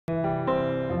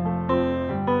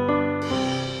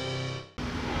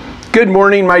Good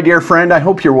morning, my dear friend. I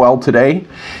hope you're well today.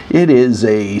 It is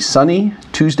a sunny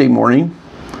Tuesday morning.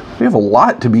 We have a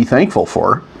lot to be thankful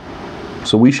for,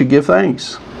 so we should give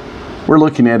thanks. We're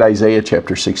looking at Isaiah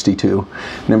chapter 62.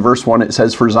 And in verse 1 it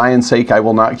says, "For Zion's sake I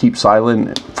will not keep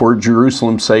silent, for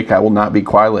Jerusalem's sake I will not be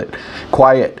quiet,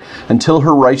 until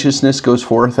her righteousness goes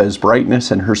forth as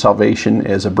brightness and her salvation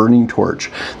as a burning torch.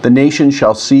 The nations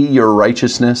shall see your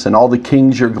righteousness and all the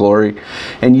kings your glory,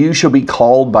 and you shall be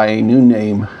called by a new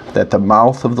name that the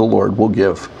mouth of the Lord will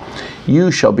give. You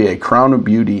shall be a crown of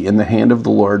beauty in the hand of the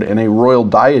Lord, and a royal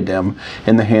diadem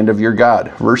in the hand of your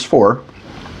God." Verse 4,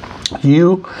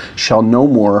 "You shall no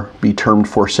more be termed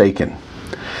forsaken,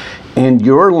 and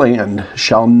your land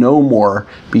shall no more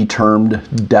be termed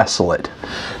desolate."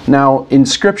 Now, in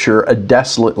Scripture, a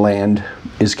desolate land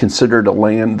is considered a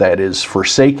land that is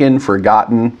forsaken,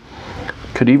 forgotten,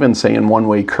 could even say in one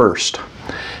way cursed.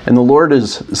 And the Lord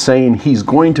is saying He's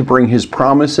going to bring His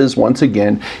promises once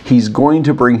again. He's going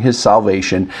to bring His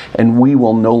salvation, and we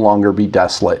will no longer be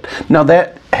desolate. Now,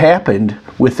 that happened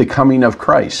with the coming of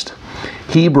Christ.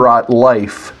 He brought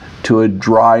life to a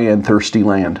dry and thirsty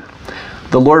land.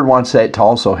 The Lord wants that to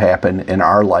also happen in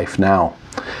our life now.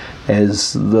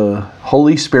 As the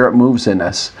Holy Spirit moves in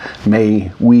us,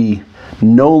 may we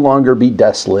no longer be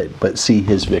desolate, but see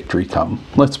His victory come.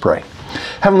 Let's pray.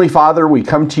 Heavenly Father, we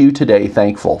come to you today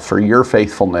thankful for your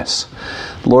faithfulness.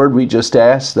 Lord, we just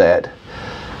ask that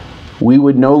we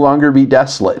would no longer be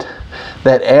desolate,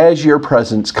 that as your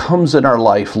presence comes in our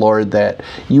life, Lord, that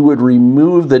you would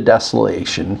remove the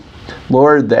desolation.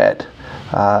 Lord, that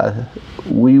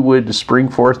we would spring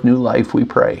forth new life, we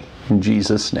pray. In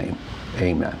Jesus' name,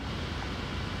 amen.